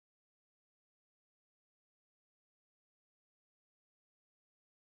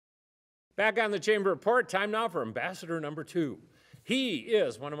Back on the Chamber Report, time now for Ambassador number 2. He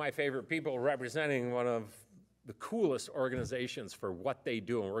is one of my favorite people representing one of the coolest organizations for what they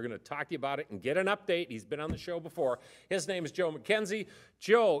do, and we're going to talk to you about it and get an update. He's been on the show before. His name is Joe McKenzie.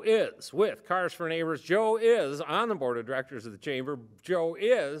 Joe is with Cars for Neighbors. Joe is on the board of directors of the Chamber. Joe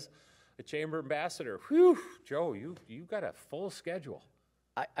is a Chamber ambassador. Whew, Joe, you got a full schedule.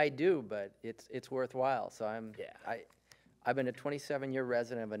 I do, but it's worthwhile. So I've been a 27-year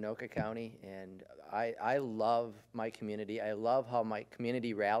resident of Anoka County, and I love my community. I love how my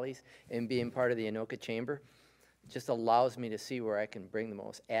community rallies, and being part of the Anoka Chamber just allows me to see where I can bring the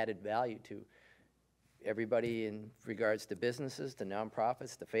most added value to everybody in regards to businesses, to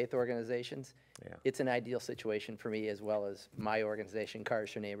nonprofits, to faith organizations. Yeah. It's an ideal situation for me as well as my organization,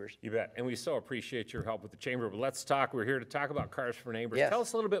 Cars for Neighbors. You bet. And we so appreciate your help with the Chamber. But let's talk. We're here to talk about Cars for Neighbors. Yes. Tell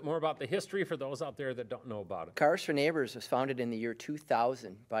us a little bit more about the history for those out there that don't know about it. Cars for Neighbors was founded in the year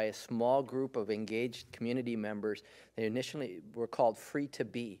 2000 by a small group of engaged community members. They initially were called Free to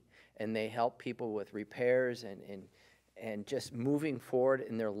Be, and they help people with repairs and just moving forward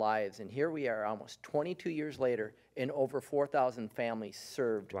in their lives. And here we are almost 22 years later, and over 4,000 families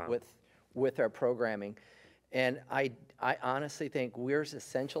served. Wow. with our programming. And I honestly think we're as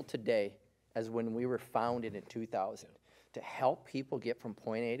essential today as when we were founded in 2000 to help people get from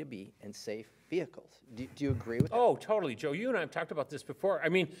point A to B in safe vehicles. Do you agree with that? Oh, totally, Joe. You and I have talked about this before. I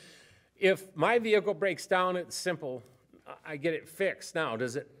mean, if my vehicle breaks down, it's simple. I get it fixed. Now,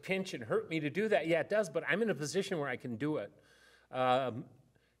 does it pinch and hurt me to do that? Yeah, it does, but I'm in a position where I can do it.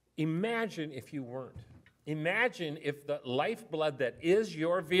 Imagine if you weren't. Imagine if the lifeblood that is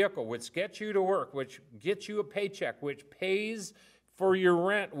your vehicle, which gets you to work, which gets you a paycheck, which pays for your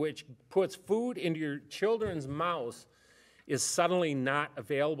rent, which puts food into your children's mouths, is suddenly not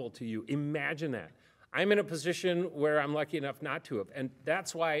available to you. Imagine that. I'm in a position where I'm lucky enough not to have. And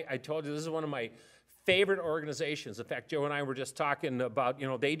that's why I told you this is one of my favorite organizations. In fact, Joe and I were just talking about,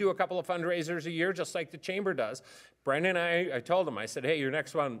 they do a couple of fundraisers a year, just like the Chamber does. Brendan and I told him, I said, hey, your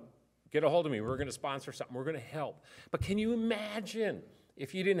next one, get a hold of me. We're going to sponsor something. We're going to help. But can you imagine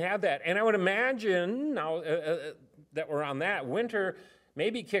if you didn't have that? And I would imagine now that we're on that, winter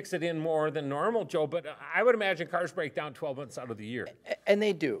maybe kicks it in more than normal, Joe, but I would imagine cars break down 12 months out of the year. And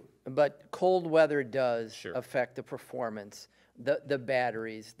they do, but cold weather does affect the performance. The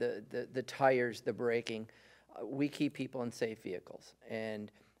batteries, the tires, the braking. We keep people in safe vehicles,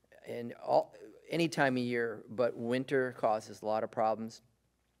 and any time of year, but winter causes a lot of problems.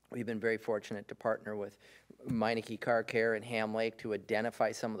 We've been very fortunate to partner with Meineke Car Care and Ham Lake to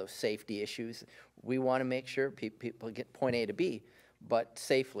identify some of those safety issues. We want to make sure people get point A to B, but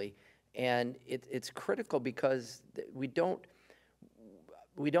safely, and it's critical because we don't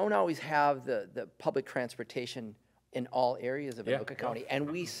always have the public transportation in all areas of Anoka County, and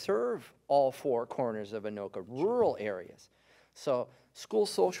we serve all 4 corners of Anoka, rural areas. So school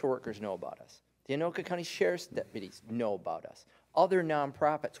social workers know about us. The Anoka County Sheriff's deputies know about us. Other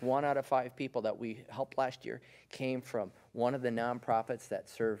nonprofits, 1 out of 5 people that we helped last year came from one of the nonprofits that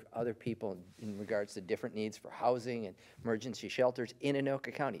serve other people in regards to different needs for housing and emergency shelters in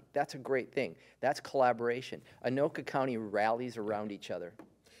Anoka County. That's a great thing. That's collaboration. Anoka County rallies around each other.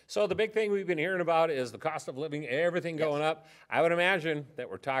 So the big thing we've been hearing about is the cost of living, everything going up. I would imagine that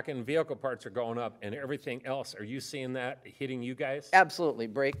we're talking vehicle parts are going up and everything else. Are you seeing that hitting you guys? Absolutely.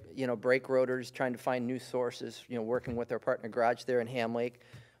 Brake rotors, trying to find new sources, working with our partner Garage there in Ham Lake.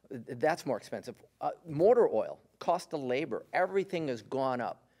 That's more expensive. Motor oil, cost of labor, everything has gone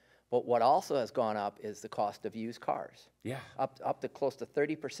up. But what also has gone up is the cost of used cars. Yeah. Up to close to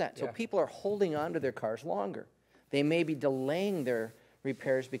 30%. So people are holding on to their cars longer. They may be delaying their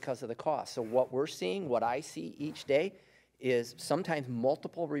repairs because of the cost. So what we're seeing, what I see each day, is sometimes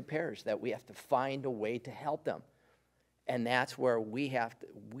multiple repairs that we have to find a way to help them. And that's where we have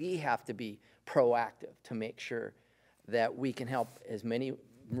to be proactive to make sure that we can help as many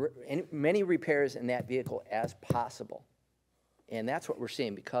repairs in that vehicle as possible. And that's what we're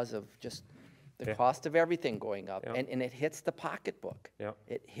seeing because of just the cost of everything going up. And it hits the pocketbook.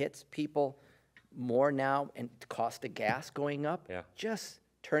 It hits people more now, and the cost of gas going up, just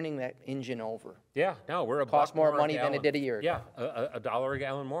turning that engine over. Yeah, no, we're cost more money than it did a year ago. Yeah, $1 a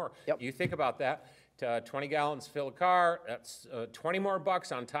gallon more. You think about that, 20 gallons fill a car, that's 20 more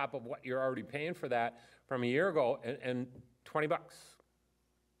bucks on top of what you're already paying for that from a year ago, and 20 bucks.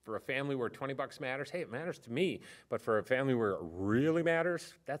 For a family where 20 bucks matters, hey, it matters to me, but for a family where it really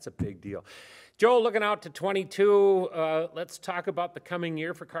matters, that's a big deal. Joe, looking out to 22, let's talk about the coming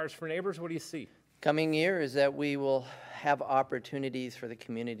year for Cars for Neighbors. What do you see? Coming year is that we will have opportunities for the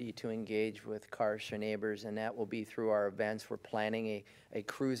community to engage with Cars for Neighbors, and that will be through our events. We're planning a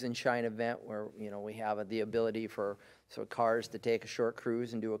cruise and shine event where, we have the ability for cars to take a short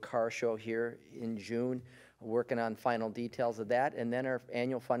cruise and do a car show here in June. We're working on final details of that. And then our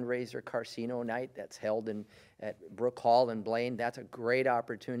annual fundraiser, Carcino Night, that's held at Brook Hall in Blaine. That's a great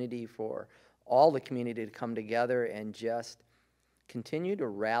opportunity for all the community to come together and just continue to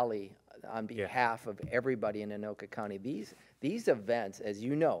rally on behalf of everybody in Anoka County. These events, as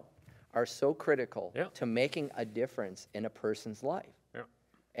you know, are so critical to making a difference in a person's life. Yeah.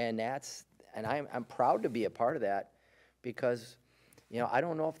 And I'm proud to be a part of that, because I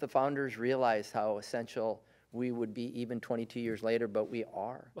don't know if the founders realized how essential we would be even 22 years later, but we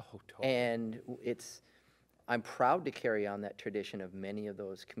are. Oh, totally. And I'm proud to carry on that tradition of many of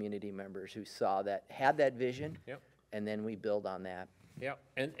those community members who saw that, had that vision, and then we build on that. Yeah,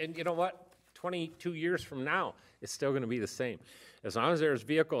 and you know what? 22 years from now, it's still going to be the same. As long as there's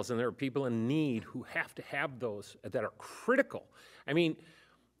vehicles and there are people in need who have to have those that are critical. I mean,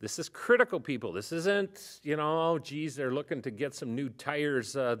 this is critical, people. This isn't, oh, geez, they're looking to get some new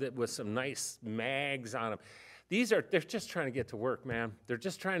tires with some nice mags on them. They're just trying to get to work, man. They're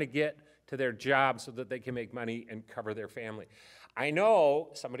just trying to get to their job so that they can make money and cover their family. I know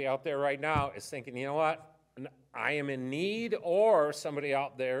somebody out there right now is thinking, you know what? I am in need, or somebody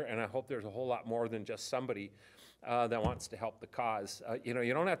out there, and I hope there's a whole lot more than just somebody that wants to help the cause. You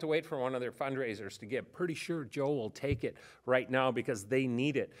don't have to wait for one of their fundraisers to give. Pretty sure Joe will take it right now because they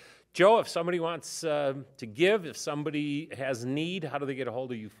need it. Joe, if somebody wants to give, if somebody has need, how do they get a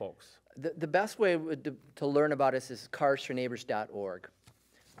hold of you folks? The best way to learn about us is carsforneighbors.org.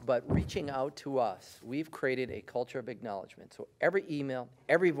 But reaching out to us, we've created a culture of acknowledgement. So every email,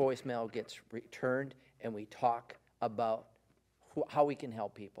 every voicemail gets returned, and we talk about how we can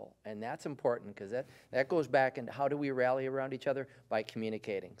help people. And that's important, because that goes back into how do we rally around each other? By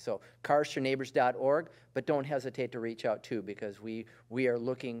communicating. So carsforneighbors.org, but don't hesitate to reach out too, because we are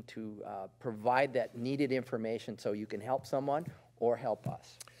looking to provide that needed information so you can help someone or help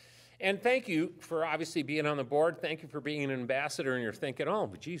us. And thank you for obviously being on the board. Thank you for being an ambassador, and you're thinking,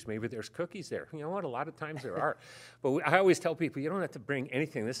 oh, geez, maybe there's cookies there. You know what? A lot of times there are. But I always tell people, you don't have to bring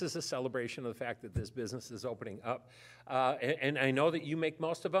anything. This is a celebration of the fact that this business is opening up. And I know that you make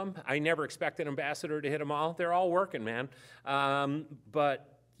most of them. I never expect an ambassador to hit them all. They're all working, man.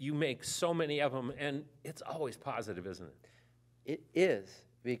 But you make so many of them, and it's always positive, isn't it? It is,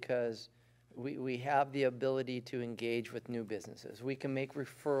 because we have the ability to engage with new businesses. We can make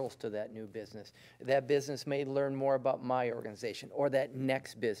referrals to that new business. That business may learn more about my organization or that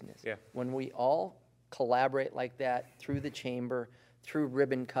next business. Yeah. When we all collaborate like that through the chamber, through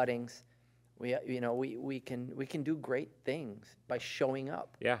ribbon cuttings, we can do great things by showing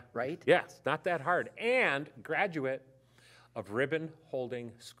up. Yeah. Right? Yeah, it's not that hard. And graduate of ribbon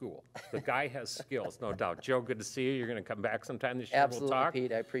holding school. The guy has skills, no doubt. Joe, good to see you. You're going to come back sometime this year. Absolutely, we'll talk.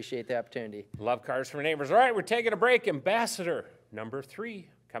 Pete. I appreciate the opportunity. Love Cars for Neighbors. All right, we're taking a break. Ambassador number 3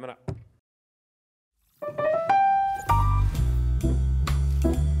 coming up.